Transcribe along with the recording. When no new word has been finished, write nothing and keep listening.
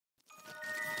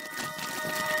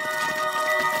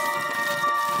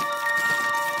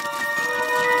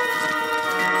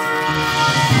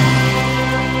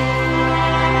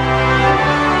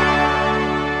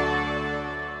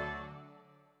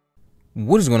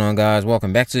What is going on, guys?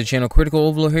 Welcome back to the channel. Critical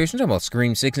Overlord here. So I'm talking about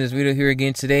Scream 6 in this video here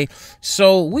again today.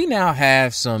 So we now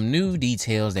have some new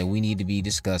details that we need to be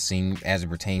discussing as it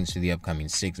pertains to the upcoming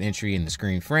 6th entry in the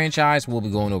Scream franchise. We'll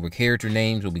be going over character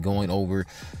names. We'll be going over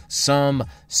some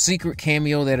secret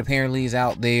cameo that apparently is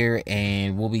out there,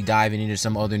 and we'll be diving into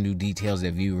some other new details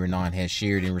that viewer Anon has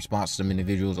shared in response to some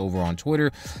individuals over on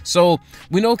Twitter. So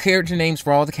we know character names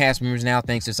for all the cast members now,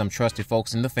 thanks to some trusted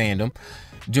folks in the fandom.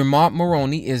 Dermot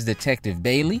Mulroney is Detective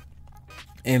Bailey,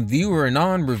 and viewer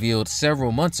Anon revealed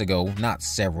several months ago, not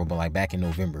several, but like back in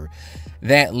November,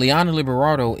 that Liana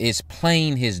Liberato is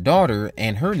playing his daughter,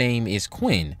 and her name is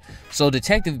Quinn. So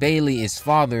Detective Bailey is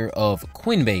father of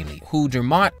Quinn Bailey, who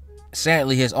Dermot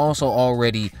sadly has also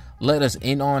already let us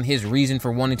in on his reason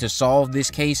for wanting to solve this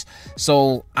case.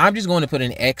 So I'm just going to put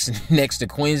an X next to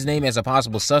Quinn's name as a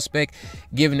possible suspect,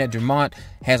 given that Dermot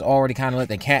has already kind of let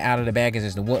the cat out of the bag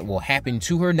as to what will happen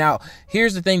to her. Now,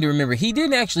 here's the thing to remember. He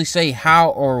didn't actually say how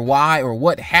or why or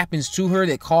what happens to her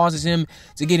that causes him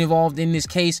to get involved in this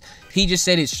case. He just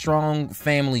said it's strong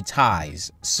family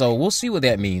ties. So we'll see what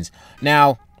that means.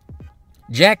 Now,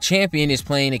 Jack Champion is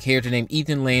playing a character named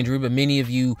Ethan Landry, but many of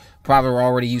you probably are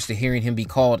already used to hearing him be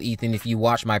called Ethan if you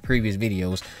watch my previous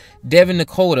videos. Devin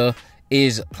Nakota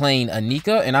is playing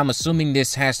Anika, and I'm assuming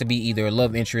this has to be either a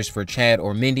love interest for Chad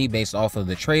or Mindy based off of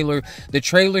the trailer. The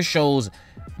trailer shows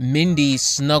Mindy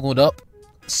snuggled up,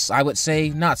 I would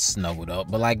say, not snuggled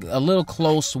up, but like a little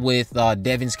close with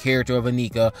Devin's character of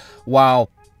Anika, while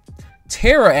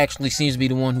Tara actually seems to be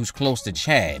the one who's close to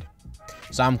Chad.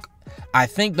 So I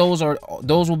think those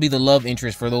will be the love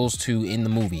interest for those two in the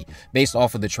movie based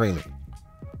off of the trailer.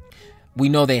 We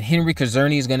know that Henry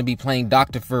Kazerny is going to be playing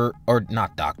Dr.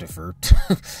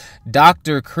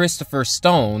 Christopher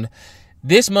Stone.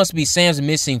 This must be Sam's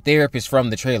missing therapist from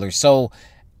the trailer. So,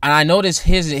 and I noticed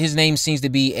his name seems to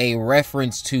be a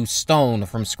reference to Stone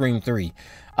from Scream 3.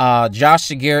 Josh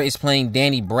Segarra is playing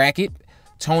Danny Brackett.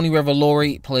 Tony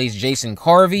Revolori plays Jason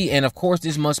Carvey, and of course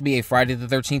this must be a Friday the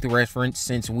 13th reference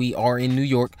since we are in New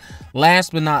York.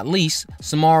 Last but not least,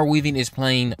 Samara Weaving is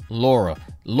playing Laura.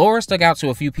 Laura stuck out to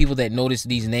a few people that noticed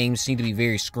these names seem to be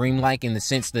very Scream-like in the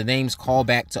sense the names call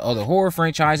back to other horror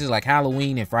franchises like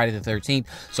Halloween and Friday the 13th.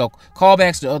 So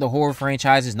callbacks to other horror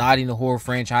franchises, nodding to horror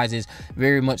franchises,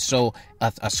 very much so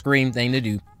a Scream thing to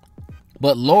do.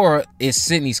 But Laura is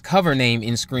Sydney's cover name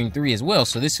in Scream 3 as well,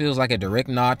 so this feels like a direct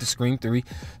nod to Scream 3.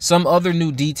 Some other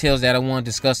new details that I want to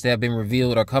discuss that have been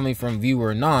revealed are coming from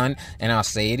viewer Anon, and I'll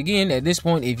say it again. At this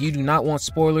point, if you do not want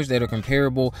spoilers that are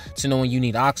comparable to knowing you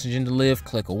need oxygen to live,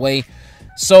 click away.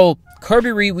 So,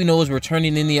 Kirby Reed, we know, is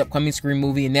returning in the upcoming Scream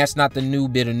movie, and that's not the new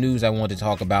bit of news I want to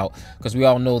talk about, because we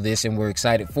all know this and we're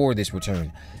excited for this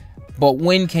return. But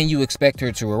when can you expect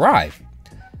her to arrive?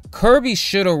 Kirby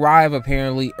should arrive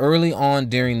apparently early on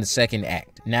during the second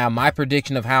act. Now, my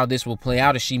prediction of how this will play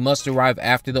out is she must arrive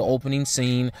after the opening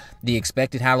scene, the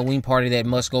expected Halloween party that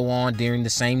must go on during the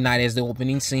same night as the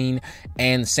opening scene,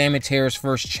 and Sam and Tara's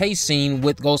first chase scene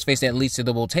with Ghostface that leads to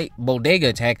the bodega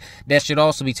attack that should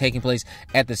also be taking place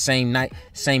at the same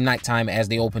nighttime as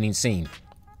the opening scene.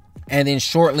 And then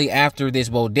shortly after this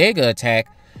bodega attack,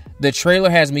 the trailer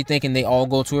has me thinking they all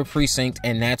go to a precinct,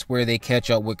 and that's where they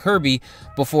catch up with Kirby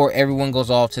before everyone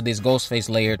goes off to this Ghostface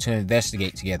lair to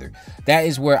investigate together. That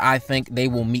is where I think they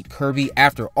will meet Kirby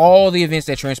after all the events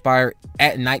that transpire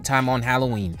at nighttime on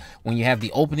Halloween. When you have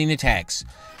the opening attacks,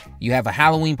 you have a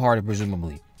Halloween party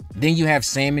presumably. Then you have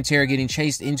Sam and Tara getting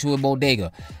chased into a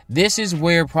bodega. This is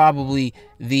where probably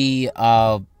the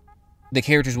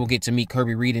characters will get to meet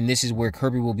Kirby Reed, and this is where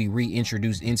Kirby will be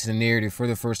reintroduced into the narrative for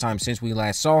the first time since we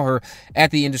last saw her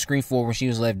at the end of Scream 4 when she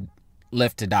was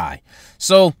left to die.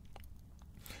 So,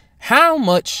 how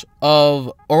much of,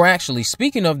 or actually,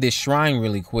 speaking of this shrine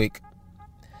really quick,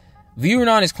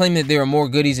 ViewerNon is claiming that there are more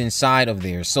goodies inside of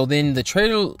there. So then the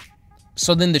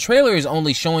trailer is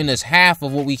only showing us half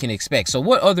of what we can expect. So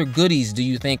what other goodies do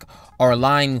you think are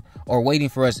lying or waiting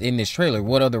for us in this trailer?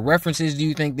 What other references do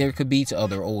you think there could be to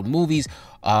other old movies?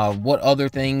 What other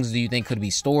things do you think could be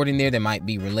stored in there that might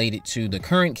be related to the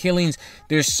current killings?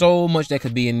 There's so much that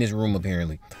could be in this room,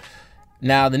 apparently.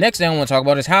 Now, the next thing I want to talk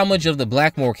about is how much of the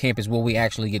Blackmore campus will we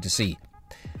actually get to see?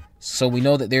 So we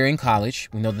know that they're in college.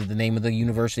 We know that the name of the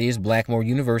university is Blackmore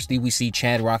University. We see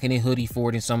Chad rocking a hoodie for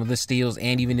it in some of the stills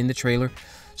and even in the trailer.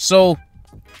 So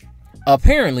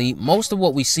apparently most of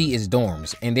what we see is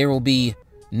dorms, and there will be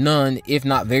none, if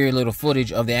not very little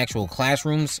footage of the actual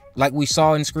classrooms like we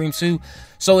saw in Scream 2.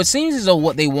 So it seems as though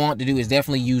what they want to do is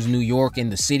definitely use New York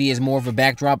and the city as more of a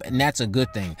backdrop, and that's a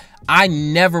good thing. I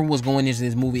never was going into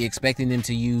this movie expecting them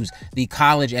to use the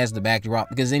college as the backdrop,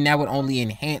 because then that would only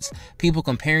enhance people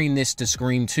comparing this to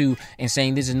Scream 2 and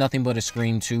saying this is nothing but a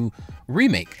Scream 2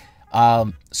 remake.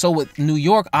 So with New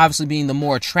York obviously being the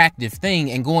more attractive thing,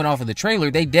 and going off of the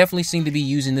trailer, they definitely seem to be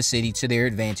using the city to their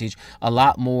advantage a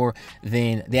lot more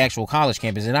than the actual college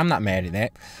campus, and I'm not mad at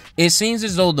that. It seems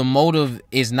as though the motive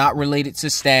is not related to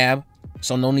stab,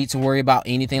 so no need to worry about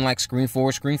anything like Scream 4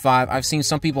 or Scream 5. I've seen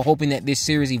some people hoping that this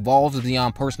series evolves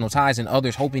beyond personal ties, and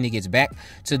others hoping it gets back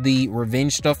to the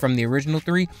revenge stuff from the original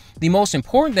 3. The most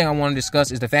important thing I want to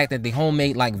discuss is the fact that the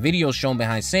homemade like video shown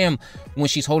behind Sam when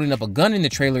she's holding up a gun in the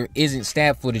trailer isn't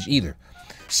stab footage either.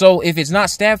 So if it's not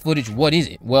stab footage, what is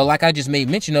it? Well, like I just made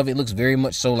mention of, it looks very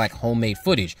much so like homemade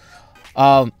footage.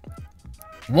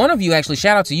 One of you, actually,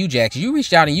 shout out to you, Jax, you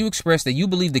reached out and you expressed that you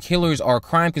believe the killers are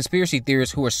crime conspiracy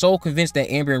theorists who are so convinced that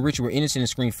Amber and Richard were innocent in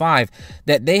Scream 5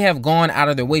 that they have gone out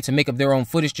of their way to make up their own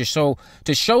footage to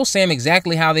show Sam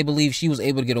exactly how they believe she was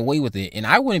able to get away with it. And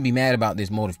I wouldn't be mad about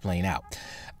this motive playing out.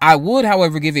 I would,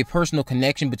 however, give a personal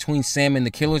connection between Sam and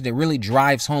the killers that really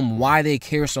drives home why they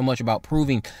care so much about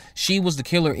proving she was the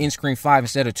killer in Scream 5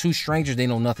 instead of two strangers they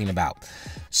know nothing about.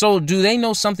 So do they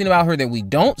know something about her that we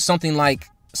don't? Something like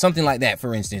that,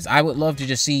 for instance. I would love to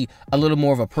just see a little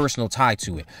more of a personal tie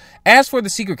to it. As for the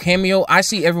secret cameo, I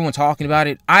see everyone talking about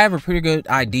it. I have a pretty good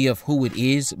idea of who it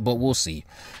is, but we'll see.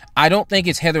 I don't think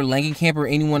it's Heather Langenkamp or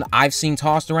anyone I've seen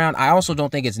tossed around. I also don't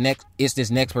think it's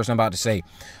this next person I'm about to say.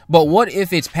 But what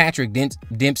if it's Patrick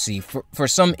Dempsey for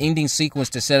some ending sequence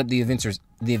to set up the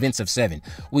events of 7?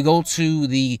 We go to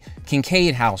the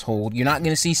Kincaid household. You're not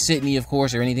going to see Sydney, of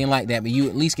course, or anything like that, but you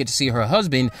at least get to see her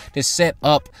husband to set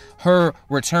up her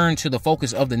return to the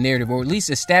focus of the narrative, or at least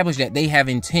establish that they have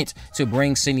intent to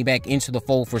bring Sydney back into the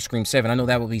fold for Scream 7. I know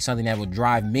that would be something that would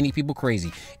drive many people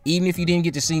crazy. Even if you didn't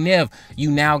get to see Nev,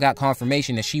 you now got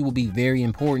confirmation that she will be very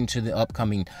important to the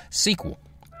upcoming sequel.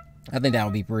 I think that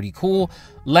would be pretty cool.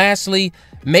 Lastly,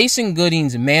 Mason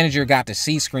Gooding's manager got to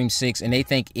see Scream 6 and they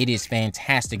think it is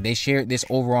fantastic. They shared this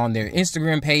over on their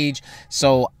Instagram page,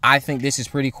 so I think this is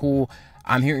pretty cool.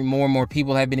 I'm hearing more and more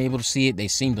people have been able to see it. They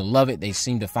seem to love it. They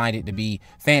seem to find it to be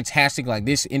fantastic like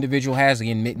this individual has.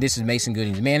 Again, this is Mason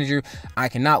Gooding's manager. I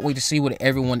cannot wait to see what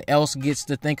everyone else gets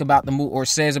to think about the movie or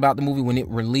says about the movie when it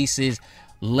releases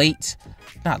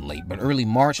early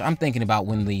March. I'm thinking about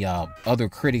when the other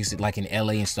critics like in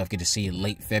LA and stuff get to see it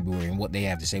late February and what they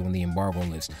have to say when the embargo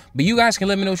lifts. But you guys can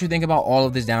let me know what you think about all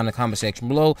of this down in the comment section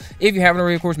below. If you haven't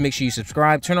already, of course, make sure you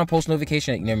subscribe, turn on post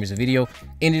notification, you never miss a video.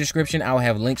 In the description, I will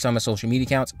have links on my social media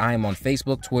accounts. I am on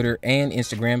Facebook, Twitter, and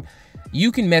Instagram.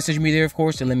 You can message me there, of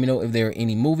course, to let me know if there are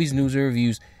any movies, news, or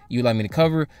reviews you'd like me to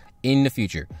cover in the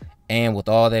future. And with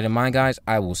all that in mind, guys,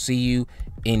 I will see you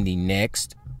in the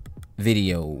next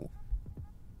video.